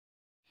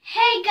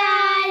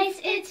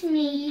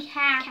me,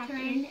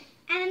 Catherine,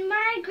 and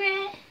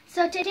Margaret.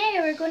 So today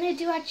we're going to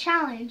do a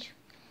challenge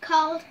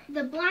Called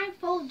the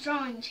Blindfold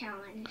Drawing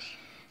Challenge.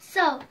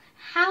 So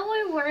how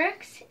it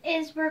works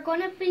is we're going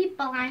to be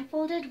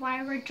blindfolded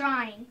while we're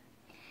drawing.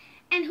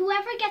 And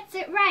whoever gets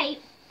it right,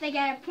 they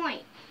get a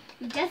point.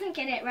 Who doesn't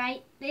get it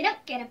right, they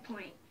don't get a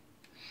point.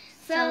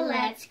 So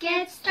let's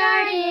get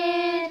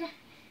started.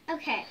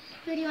 Okay,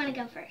 who do you want to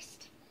go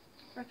first?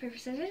 Rock, paper,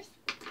 scissors?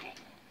 Okay.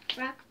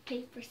 Rock,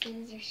 paper,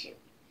 scissors, shoot.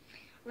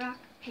 Rock,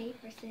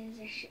 paper,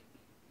 scissors, shoot.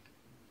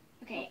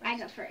 Okay, I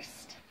go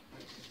first.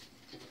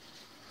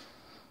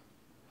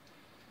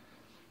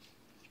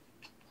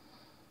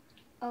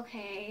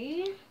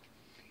 Okay.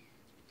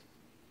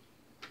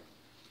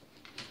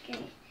 Okay,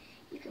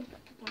 you can put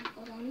the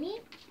blindfold on me.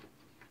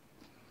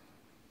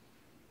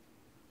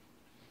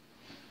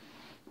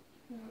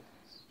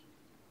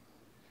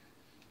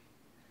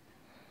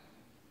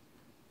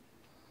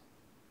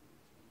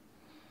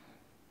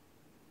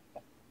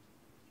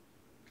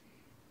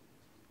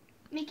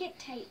 Make it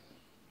tight,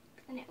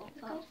 then it won't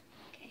fall.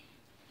 Okay.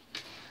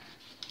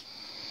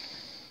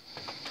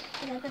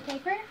 Is that the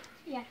paper?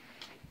 Yeah.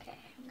 Okay,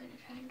 I'm gonna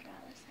try and draw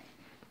this side.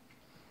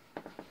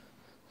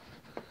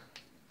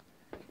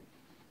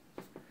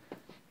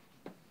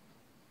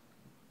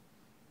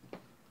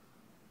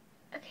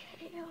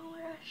 Okay, oh my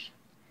gosh.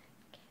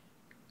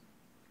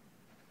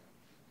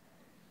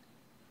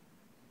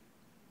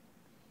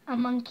 A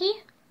monkey?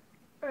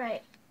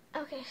 Right.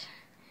 Okay.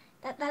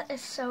 That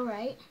is so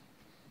right.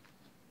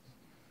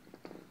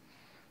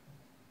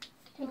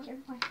 Take your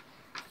point.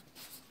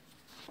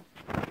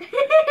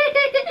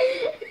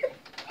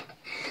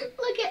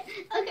 Look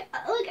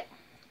at.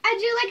 I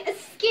drew like a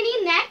skinny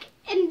neck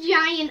and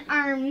giant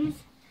arms.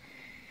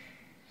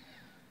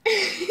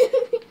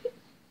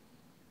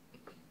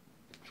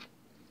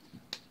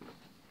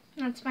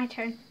 That's my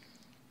turn.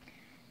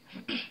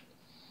 This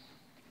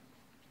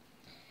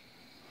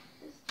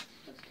is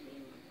supposed to be a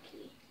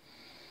monkey.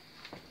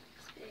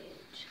 Next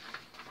page.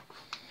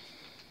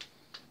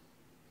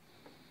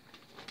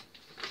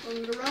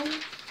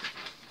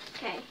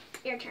 Okay,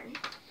 your turn.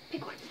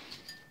 Pick one.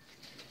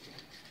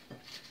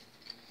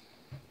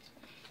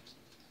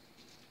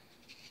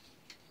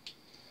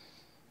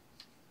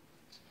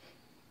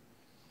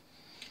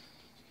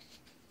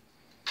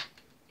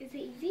 Is it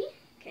easy?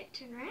 Okay,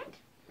 turn around.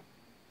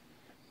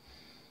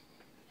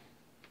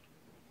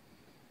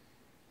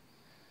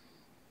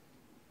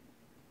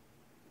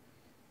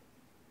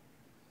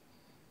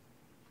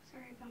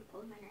 Sorry if I'm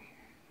pulling my hair.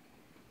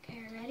 Okay,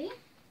 ready?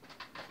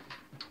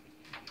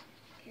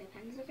 Okay, the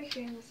pen's over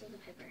here and this is the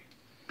paper.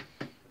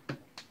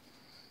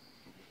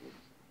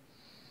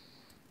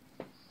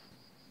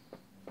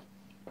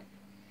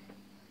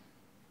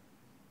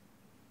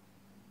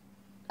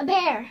 A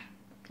bear.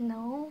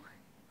 No.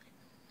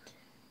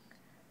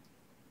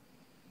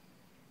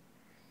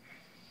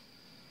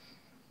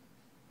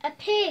 A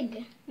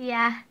pig.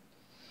 Yeah.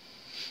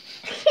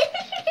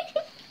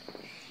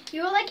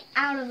 You were like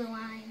out of the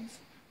lines.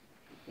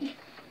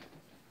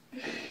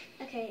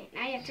 Okay,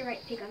 now you have to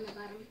write pig on the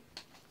bottom.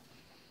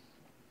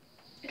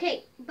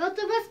 Okay, both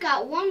of us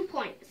got 1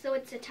 point, so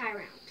it's a tie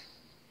round.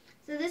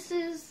 So this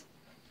is...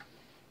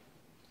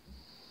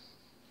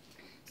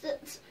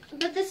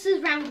 But this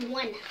is round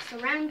 1, so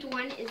round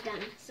 1 is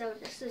done. So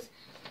this is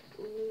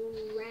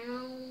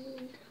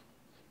round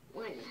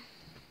 1.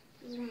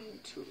 This is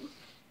round 2.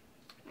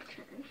 My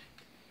turn.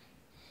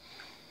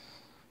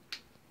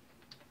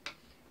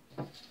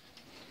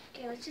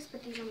 Okay, let's just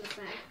put these on the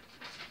side.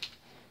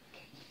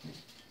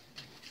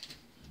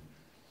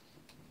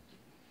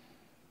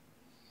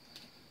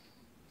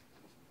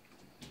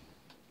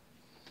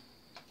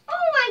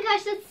 Oh my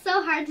gosh, that's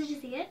so hard. Did you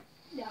see it?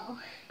 No.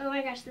 Oh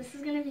my gosh, this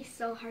is gonna be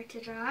so hard to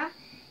draw.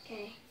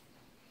 Okay.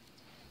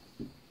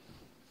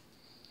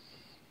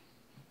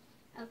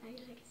 Okay, I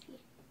can see.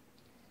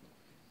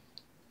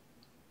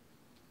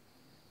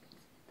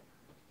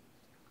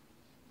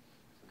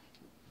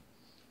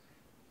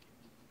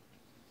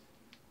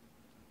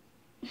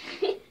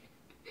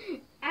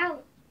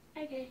 Ow.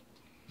 Okay.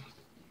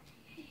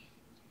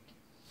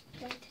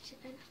 Did I touch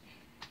it then?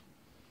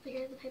 Wait,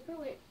 here's the paper.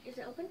 Wait, is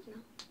it open? No.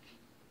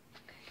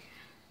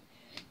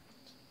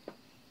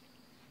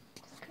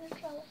 Just gonna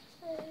draw this.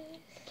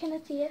 Can I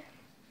see it?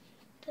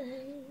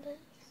 Then this.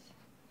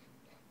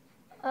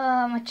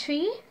 A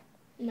tree?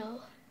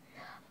 No.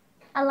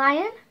 A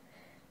lion?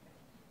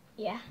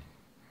 Yeah.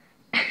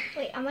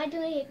 Wait, am I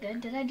doing it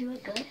good? Did I do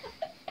it good?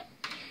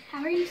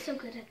 How are you so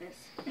good at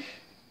this?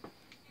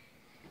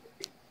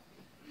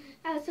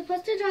 I was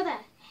supposed to draw the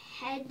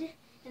head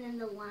and then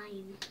the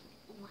line.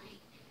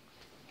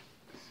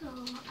 So I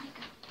got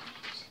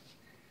that.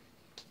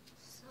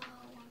 So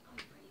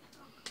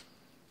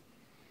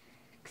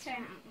 1.3.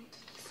 Round.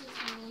 This is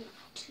round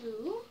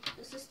 2.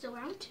 This is still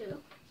round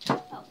 2.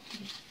 Oh.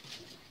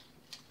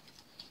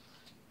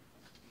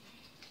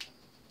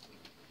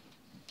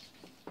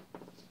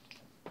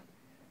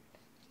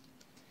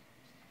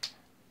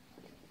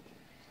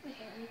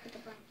 Okay, let me put the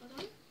blindfold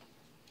on.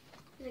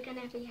 Is it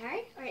gonna be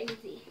hard or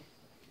easy?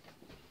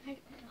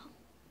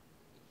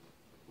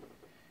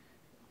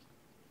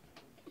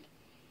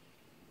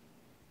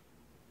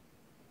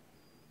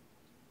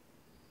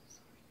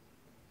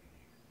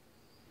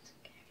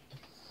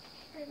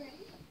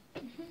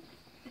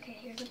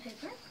 the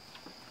paper.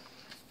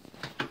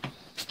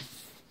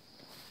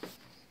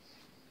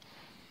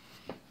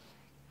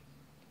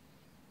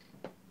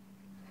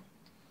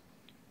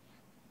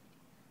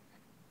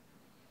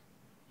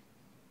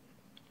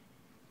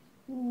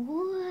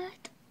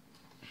 What?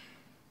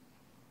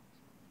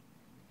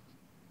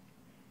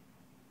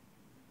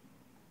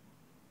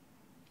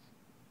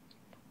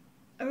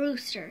 A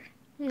rooster.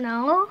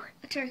 No.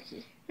 A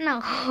turkey.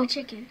 No. A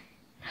chicken.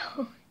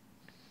 No.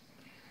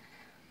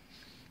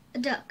 A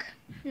duck.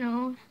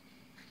 No.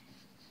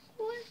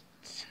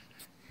 What?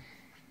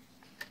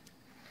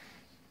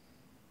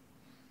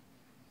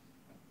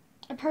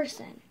 A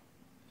person.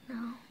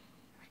 No.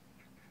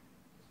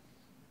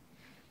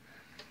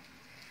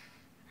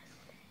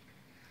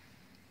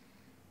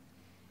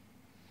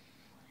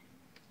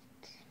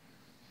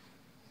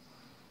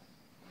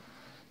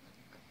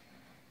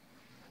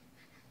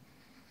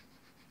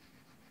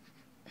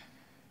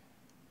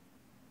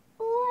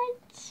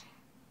 What?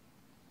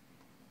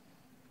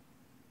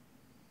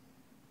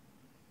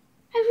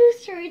 A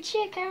rooster, a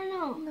chick, I don't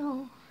know.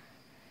 No.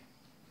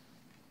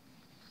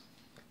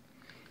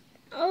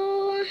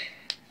 Oh,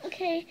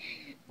 okay.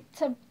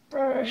 It's a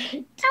bird.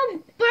 A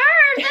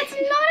bird! That's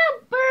not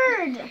a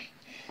bird!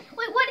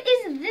 Wait, what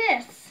is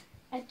this?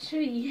 A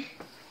tree.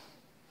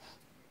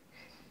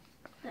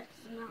 That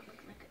does not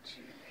look like a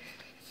tree.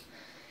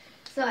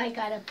 So I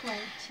got a point.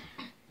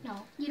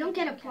 No. You don't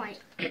get a point.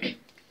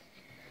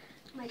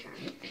 My turn.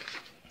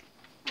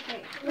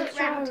 Okay, Let's what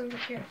try round? over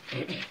here.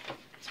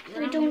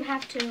 We don't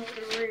have to.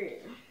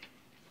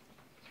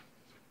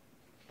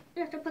 You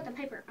have to put the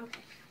paper.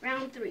 Okay.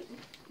 Round 3.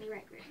 Let me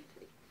write round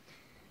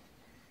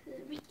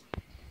 3.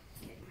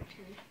 Okay, my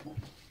turn.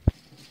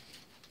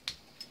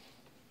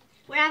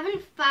 We're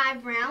having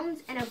 5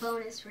 rounds and a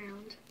bonus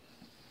round.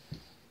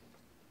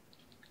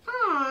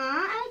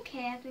 Aw,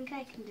 okay, I think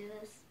I can do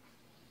this.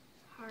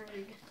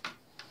 Hard.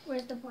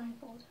 Where's the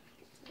blindfold?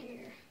 It's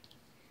there.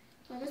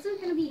 Well, this is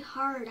gonna be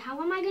hard. How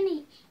am I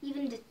gonna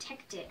even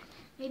detect it?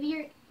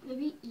 Maybe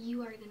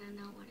you are gonna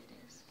know what it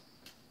is.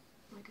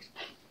 Oh my gosh.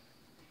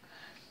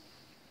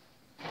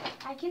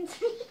 I can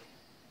see.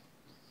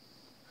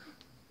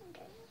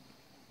 Okay.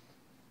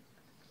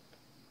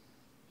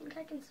 I think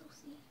I can still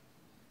see.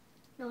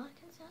 No, I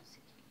can still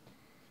see.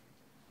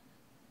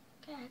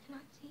 Okay, I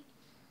cannot see.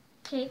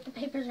 Okay, the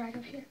paper's right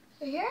over here.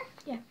 Right here?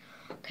 Yeah.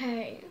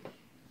 Okay.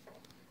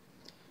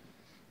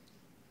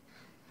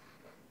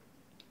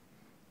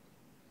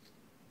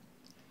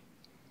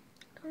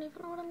 I don't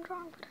even know what I'm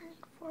drawing, but I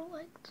need 4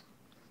 legs.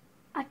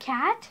 A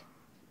cat?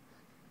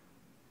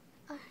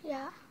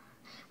 Yeah.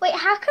 Wait,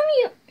 how come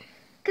you...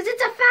 Because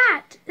it's a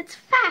fat. It's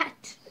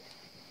fat.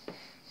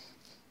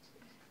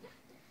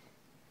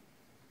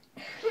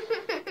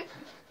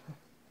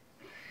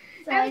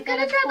 So I was got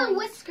going a to draw the point.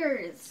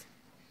 whiskers.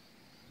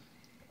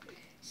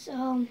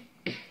 So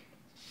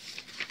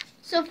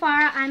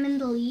far, I'm in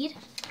the lead.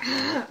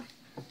 Oh,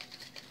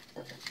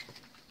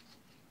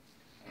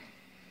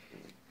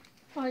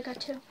 I got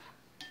 2.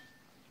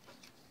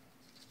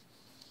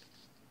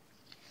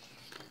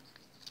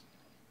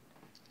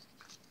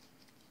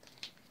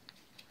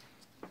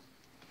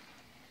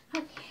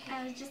 Okay.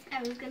 I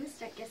was going to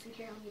start guessing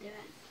here. Let me do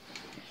that.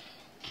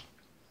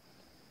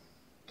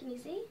 Can you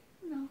see?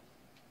 No.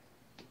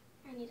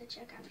 I need to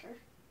check after.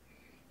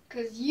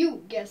 Because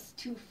you guessed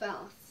too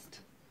fast.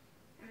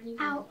 Ow.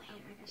 Oh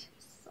my gosh,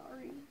 I'm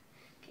sorry.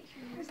 Okay,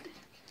 here's the...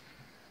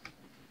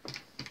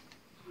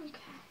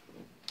 Okay.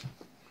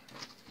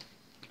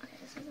 Okay,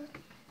 this is a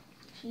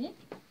sheet.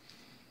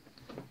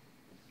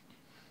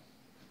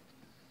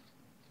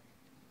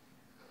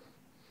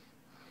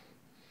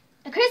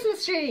 A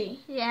Christmas tree!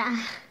 Yeah.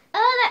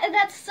 Oh,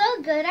 that's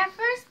so good at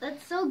first.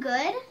 That's so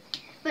good.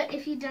 But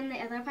if you'd done the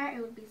other part,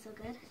 it would be so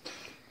good.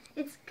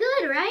 It's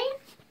good, right?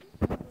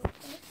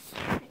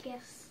 I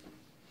guess.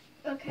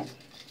 Okay.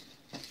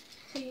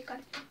 So you got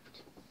it.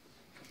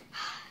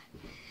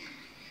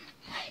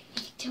 I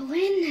need to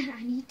win.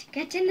 I need to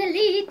get in the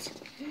lead.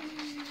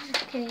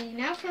 Okay,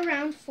 now for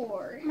round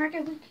 4.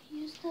 Marta, we could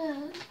use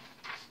the...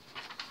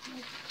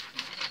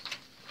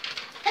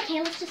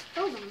 Okay, let's just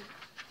throw them.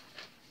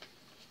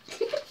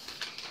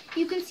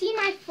 You can see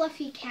my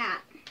fluffy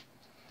cat.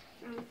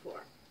 Round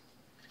 4.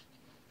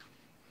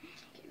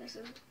 Okay, this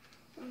is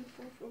round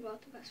 4 for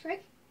both of us,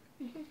 right?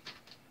 Mm-hmm.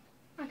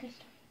 Okay.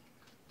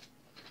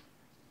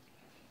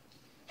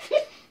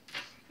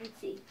 Let's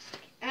see.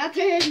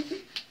 Catherine!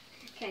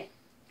 Okay,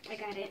 I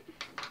got it.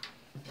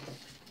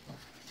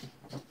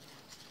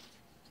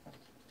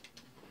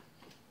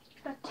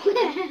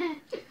 Okay.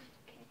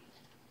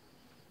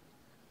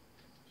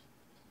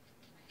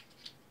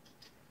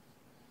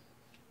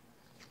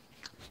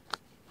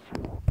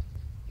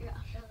 Here,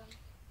 I'll show them.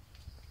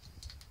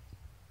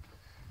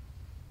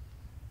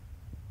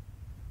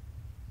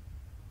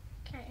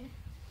 Okay.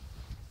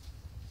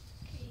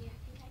 Okay, I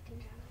think I can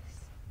draw this.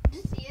 Did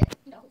you see it?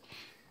 No.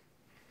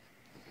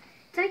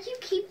 It's like you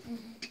keep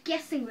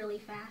guessing really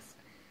fast.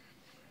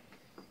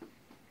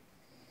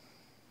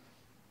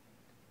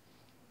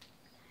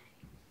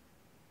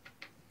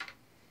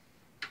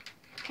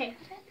 Okay.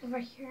 over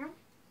here,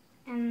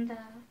 and the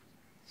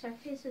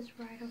surface is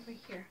right over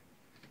here.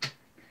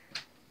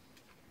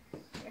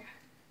 Here.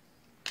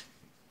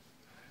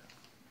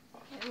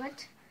 Okay,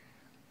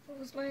 what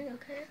was mine?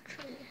 Okay,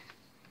 tree.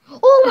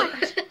 Oh my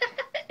gosh!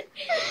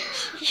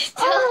 You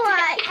still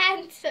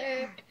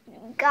answer.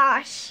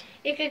 Gosh.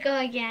 You could go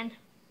again.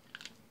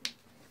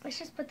 Let's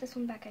just put this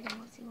one back again.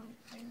 Let's see where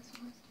this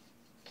one is.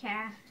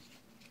 Yeah.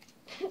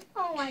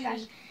 Oh my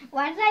gosh.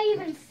 Why did I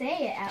even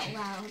say it out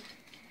loud?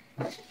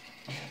 What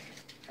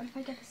if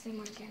I get the same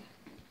one again?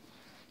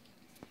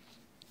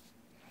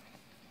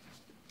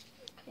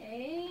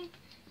 Okay.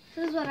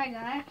 This is what I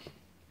got.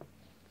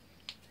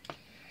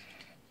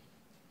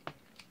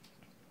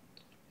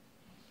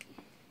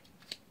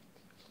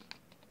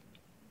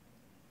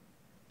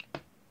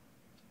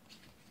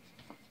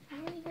 I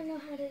don't even know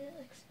how to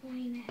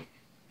explain it.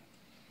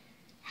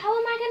 How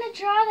am I going to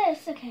draw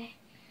this? Okay.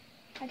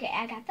 Okay,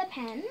 I got the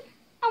pen.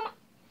 Oh my,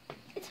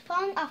 it's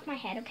falling off my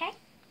head, okay?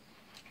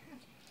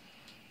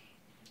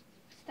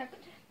 Start with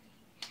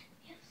it.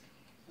 Yes.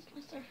 What's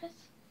my surface?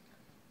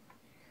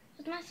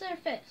 What's my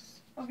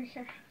surface? Over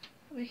here.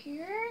 Over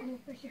here?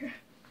 Over here.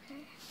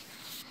 Okay.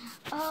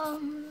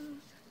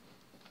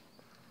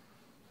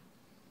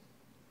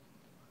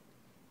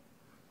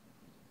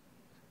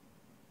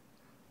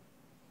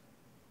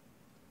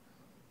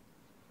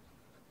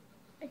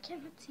 I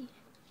cannot see.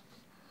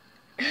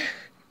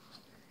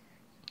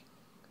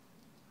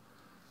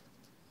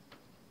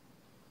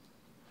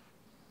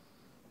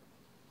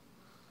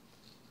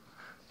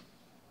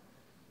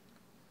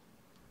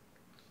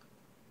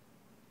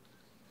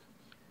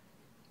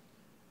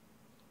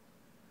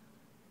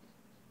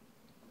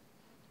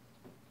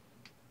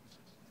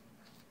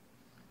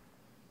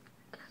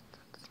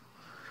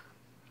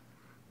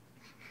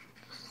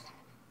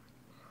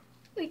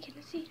 We can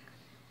see.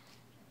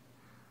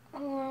 I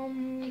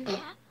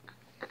can't.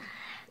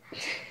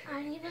 I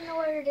don't even know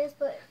where it is,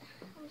 but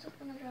I'm just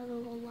gonna draw the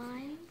little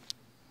line.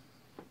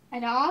 A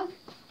dog?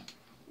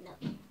 No.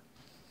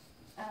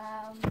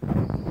 Oh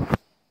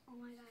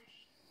my gosh.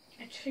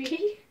 A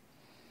tree?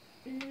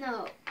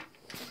 No.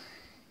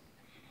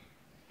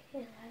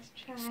 Okay, let's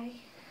try.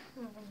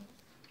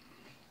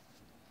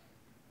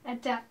 A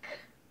duck?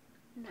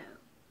 No.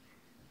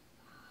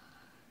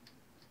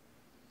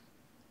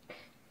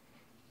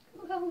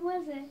 What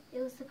was it?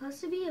 It was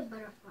supposed to be a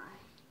butterfly.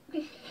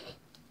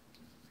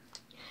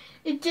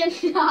 It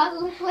did not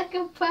look like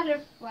a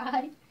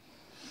butterfly.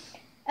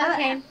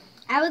 Okay.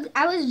 I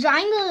was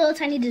drawing the little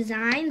tiny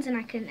designs and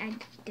I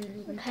didn't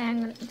even.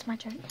 Okay, it's my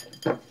turn.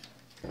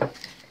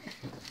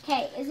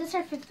 Okay, is this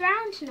our 5th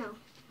round? No.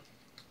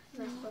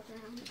 This is our 4th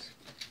round.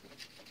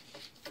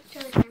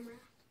 Show the camera.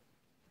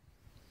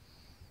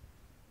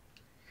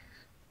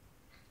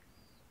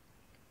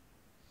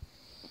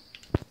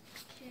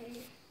 Okay.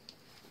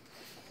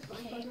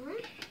 Okay.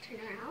 Turn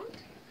around.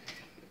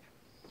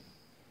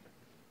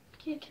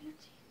 Okay, can I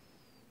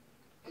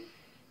see?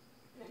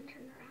 Then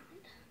turn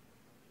around.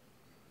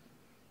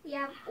 We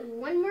have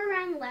one more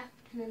round left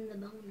and then the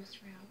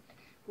bonus round.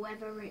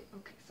 Whoever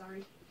okay,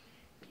 sorry.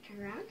 Turn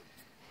around.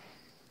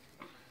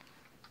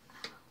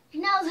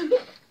 No.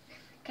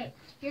 Okay,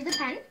 here's the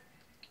pen.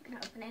 I'm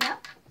gonna open it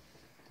up.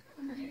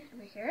 Over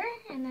here,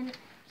 and then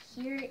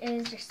here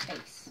is your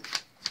space.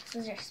 This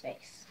is your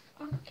space.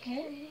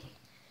 Okay.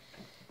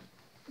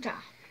 Draw.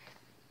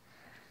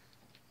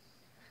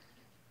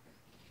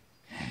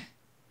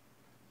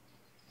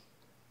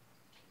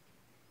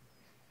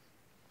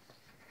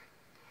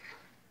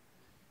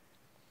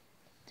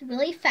 It's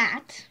really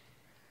fat.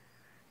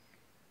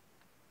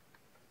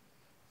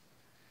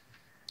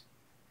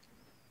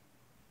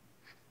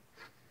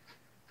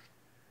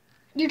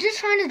 You're just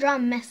trying to draw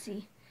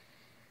messy.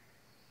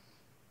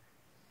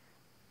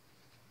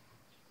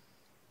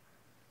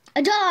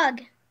 A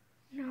dog.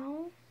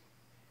 No.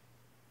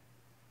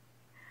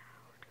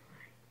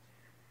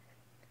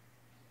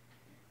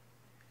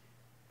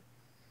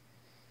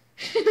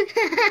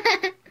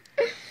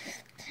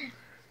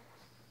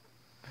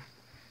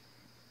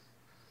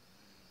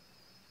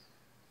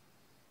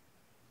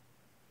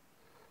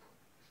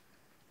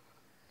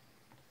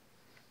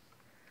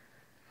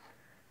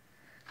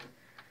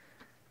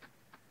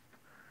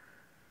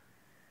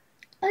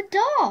 A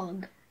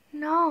dog.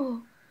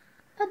 No.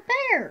 A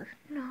bear.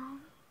 No.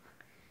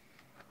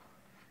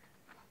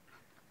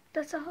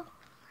 That's all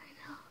I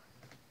know.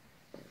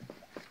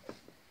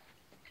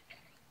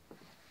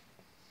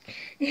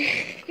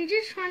 You're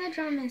just trying to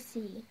draw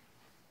messy.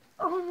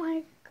 Oh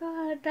my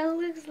god, that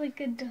looks like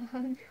a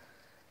dog.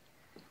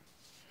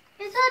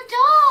 It's a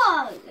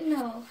dog.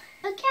 No.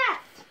 A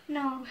cat.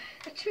 No.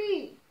 A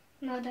tree.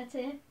 No, that's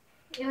it.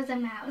 It was a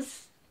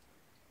mouse.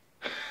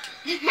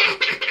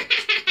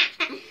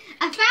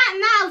 A fat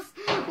mouse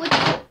with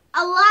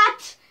a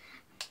lot.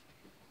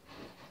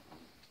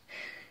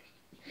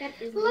 That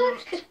is Look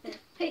not at the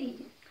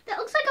face. That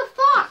looks like a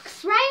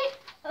fox, right?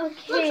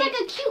 okay. Looks like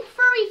a cute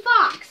furry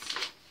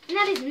fox. And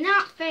that is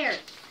not fair.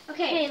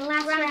 Okay,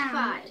 last round.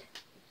 5.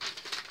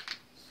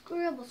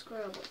 Scribble,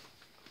 scribble.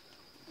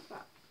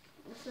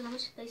 This is how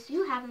much space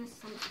you have, and this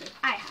is how much space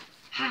I have.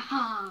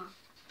 Ha.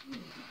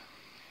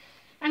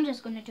 I'm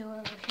just gonna do it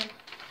over here.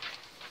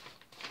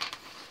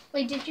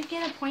 Wait, did you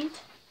get a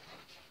point?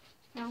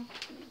 No.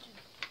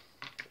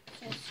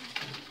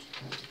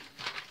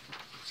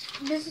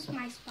 This is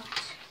my spot.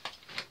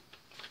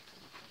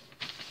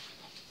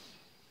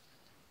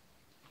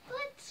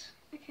 What?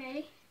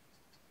 Okay.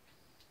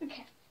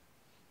 Okay.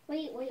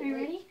 Wait. Are you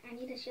ready? I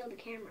need to show the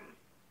camera.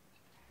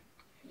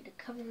 I need to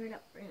cover it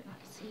up for you not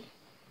to see.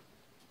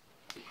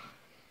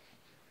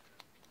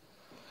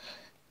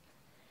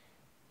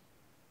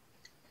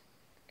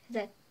 Is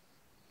that?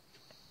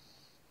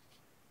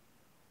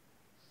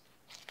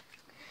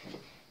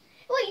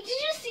 Wait, did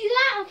you see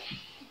that? Okay.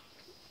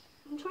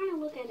 I'm trying to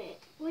look at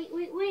it. Wait.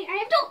 I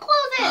have to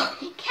close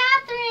it.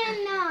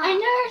 Catherine. I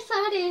never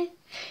saw it.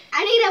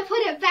 I need to put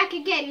it back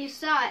again. You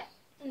saw it.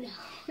 No,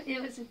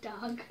 it was a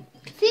dog.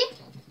 See?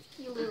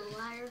 You little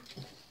liar.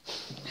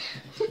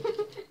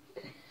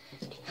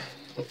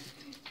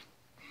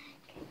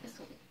 This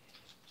one.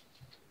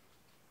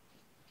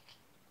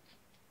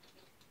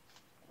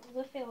 Does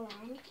it feel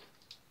round?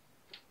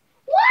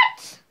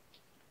 What?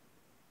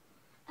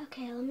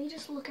 Okay, let me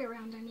just look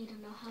around. I need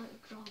to know how to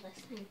draw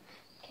this thing.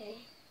 Okay.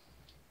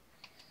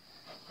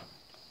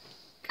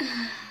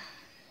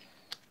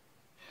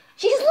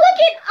 She's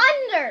looking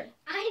under.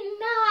 I'm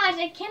not.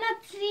 I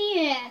cannot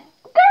see it.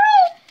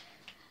 Girl.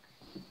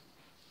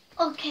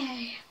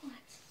 Okay.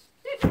 Let's.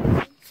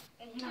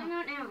 Come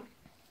out now.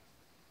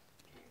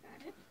 Okay,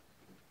 got it.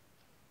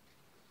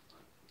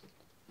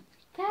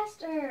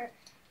 Faster.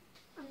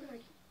 I'm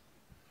going.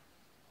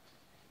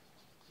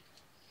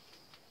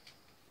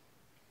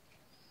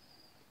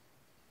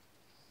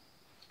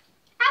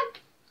 Out.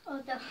 Oh,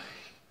 the. I'm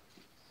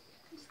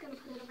just gonna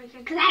put it over here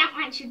because I don't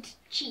want you to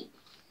cheat.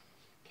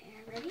 Okay,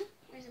 ready?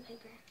 Where's the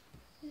paper?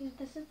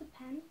 This is the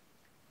pen.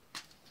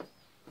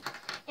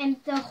 And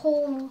the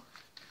whole.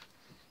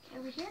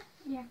 Over here?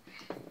 Yeah.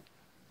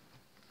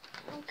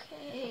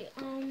 Okay,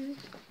 okay,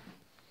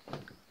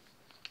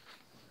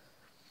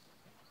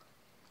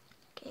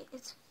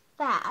 it's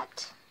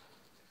fat.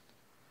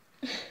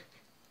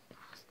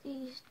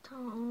 These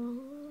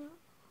don't.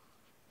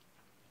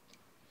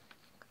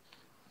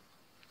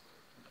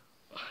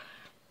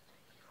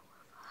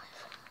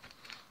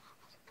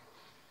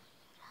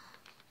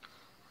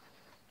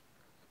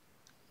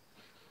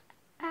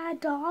 A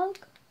dog?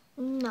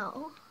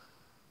 No.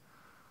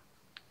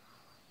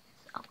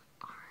 Oh,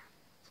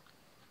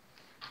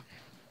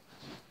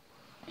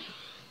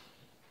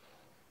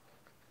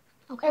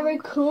 okay. A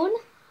raccoon?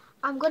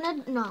 I'm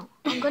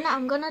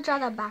gonna draw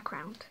the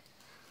background.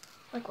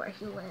 Like where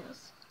he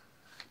lives.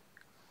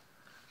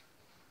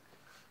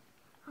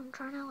 I'm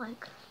trying to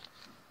like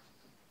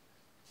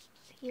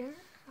here,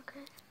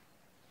 okay.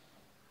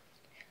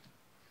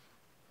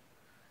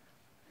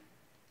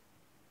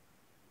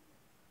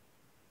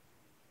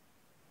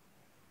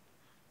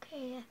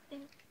 Okay, I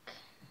think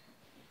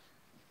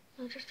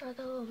I'll just draw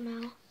the little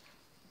mouth.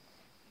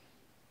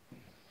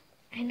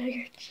 I know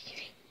you're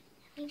cheating.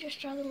 Let me just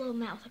draw the little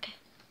mouth, okay.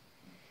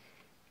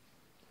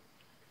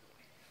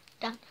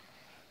 Done.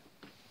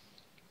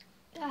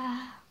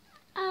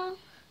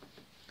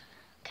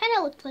 Kind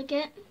of looked like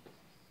it.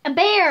 A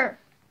bear.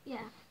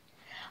 Yeah.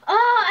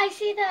 Oh, I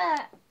see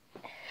the.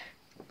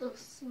 Little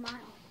smile.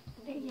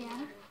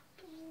 Yeah.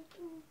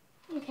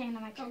 Okay, now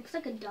my Oh, it turn. looks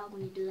like a dog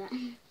when you do that.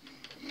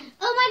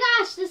 Oh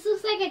my gosh, this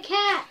looks like a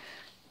cat.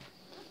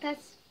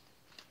 That's.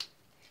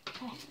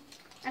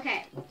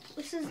 Okay,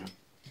 this is,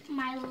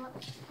 My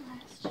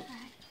last try.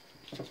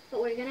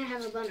 but we're gonna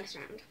have a bonus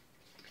round.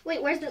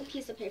 Wait, where's the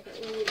piece of paper?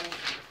 We need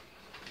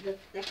the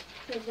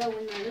go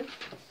in there.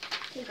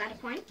 You got a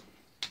point?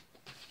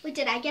 Wait,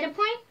 did I get a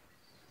point?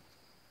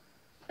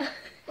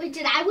 Wait,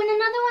 did I win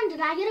another one?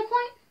 Did I get a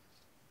point?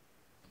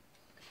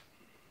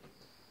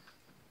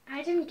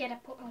 I didn't get a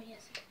point. Oh,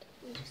 yes.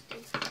 We just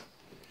did.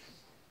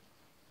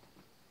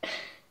 Are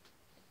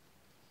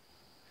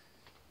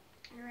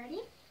you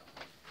ready?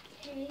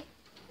 Okay.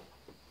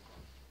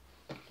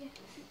 Yes.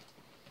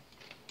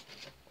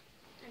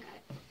 I got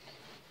it.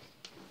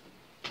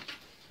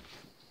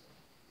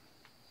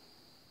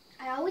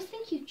 I always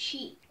think you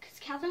cheat, because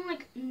Catherine,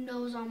 like,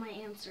 knows all my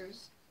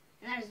answers.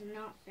 And that is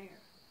not fair.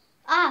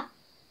 Ah.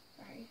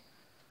 Sorry.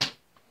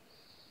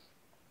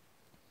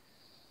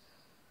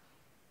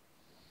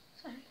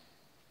 Sorry.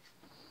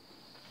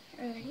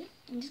 Are you ready?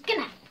 I'm just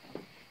gonna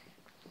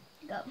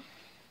go.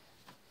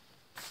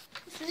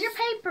 This is your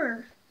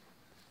paper.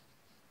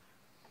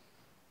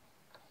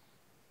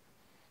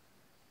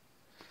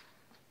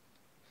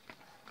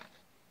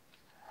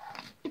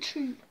 A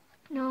tree.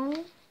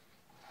 No.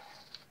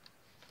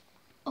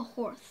 A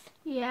horse.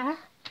 Yeah.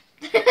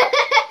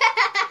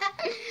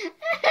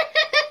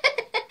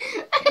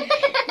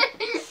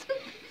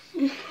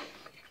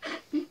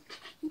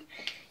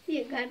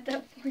 You got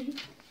that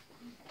point.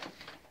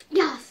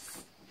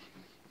 Yes.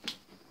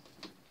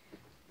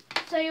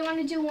 So you want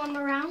to do one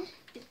more round?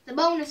 It's the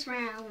bonus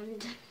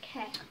round.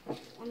 Okay.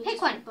 Let me Pick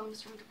just one. do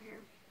bonus round over here.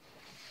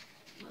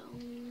 Well,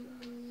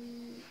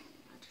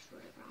 I just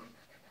wrote it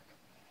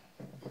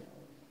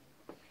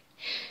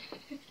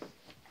wrong.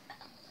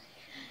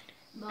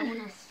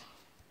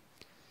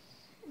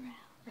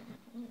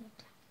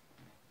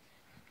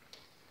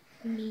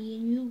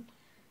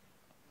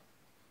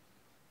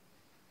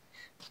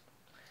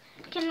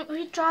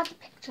 draw the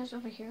pictures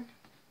over here.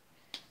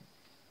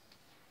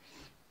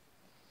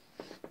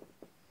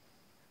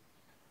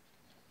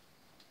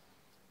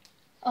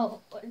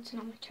 Oh, it's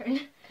not my turn.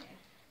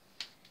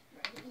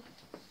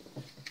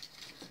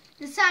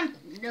 This time,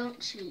 don't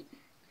cheat.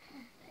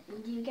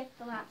 You get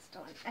the last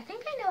one. I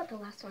think I know what the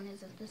last one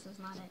is if this is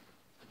not it.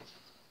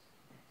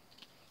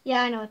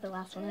 Yeah, I know what the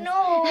last one is.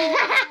 No.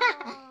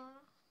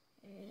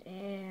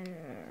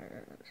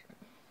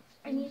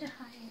 I need to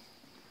hide.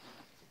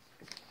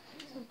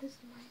 So this is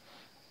mine.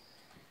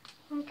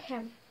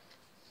 Okay.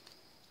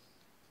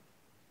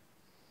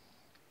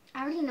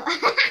 I already know.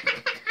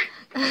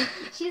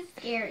 She's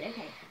scared.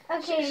 Okay.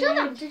 Okay. Show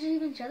them. Did you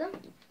even show them?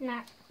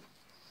 No.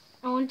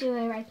 I won't do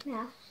it right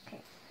now.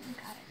 Okay.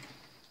 Got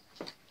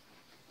it.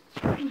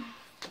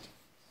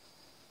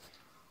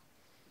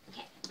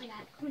 Okay, I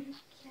got it.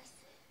 Yes.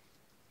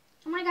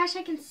 Oh my gosh,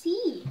 I can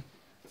see.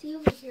 See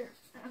over here.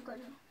 I'm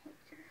gonna.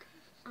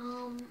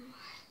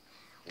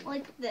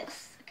 Like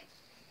this.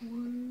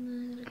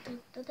 Okay.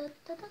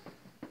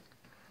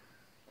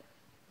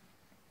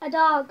 A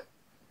dog.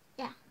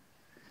 Yeah.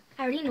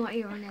 I already know what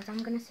your one is.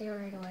 I'm gonna say it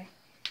right away.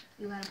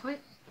 You got a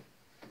point?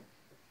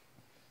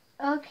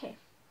 Okay.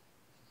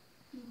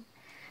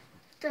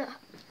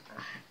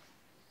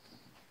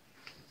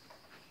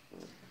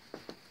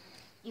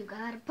 You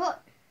gotta put.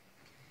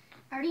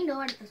 I already know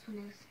what this one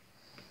is.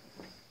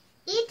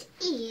 It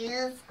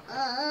is.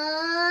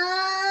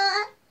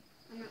 I'm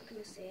not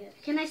gonna say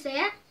it. Can I say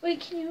it? Wait,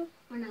 can you?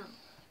 Or no?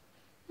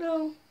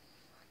 No.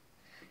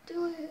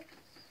 Do it.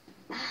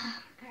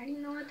 I already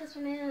know what this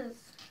one is.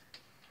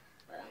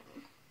 I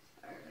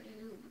already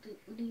know what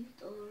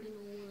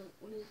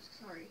it is.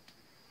 Sorry.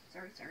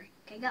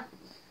 Okay, go.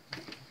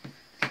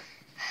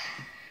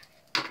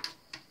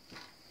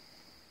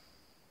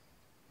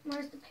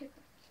 Where's the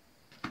paper?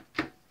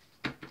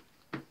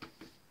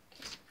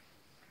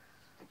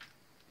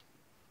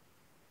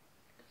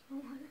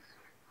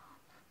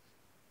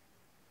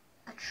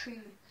 A tree.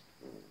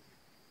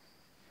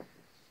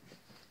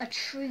 A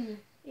tree.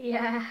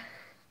 Yeah.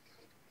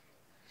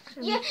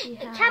 Yeah,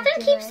 Catherine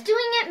keeps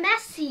doing it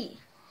messy.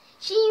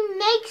 She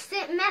makes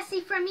it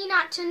messy for me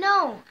not to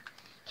know.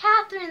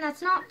 Catherine,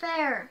 that's not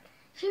fair.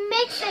 She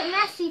makes it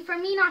messy for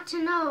me not to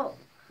know.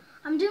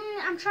 I'm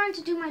trying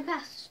to do my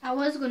best. I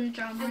was gonna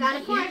draw one. I got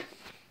a point.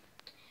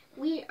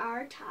 We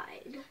are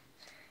tied.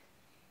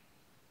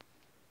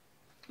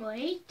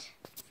 Wait.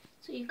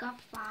 So you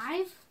got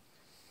 5?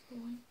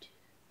 1, 2,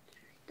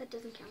 3. That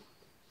doesn't count.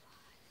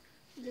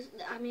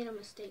 I made a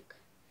mistake.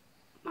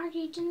 Marky,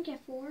 you didn't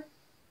get 4.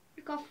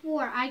 You got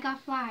 4. I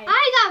got 5.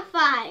 I got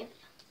 5.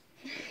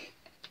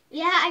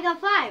 Yeah, I got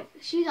 5.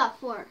 She got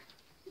 4.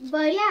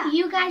 But yeah,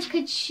 you guys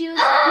could choose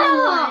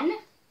who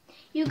won.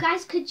 You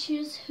guys could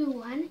choose who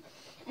won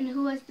and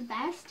who was the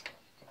best.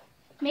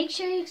 Make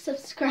sure you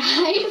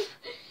subscribe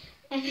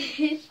and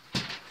hit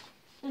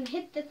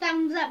the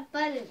thumbs up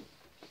button.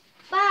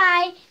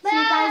 Bye. See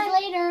you guys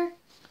later.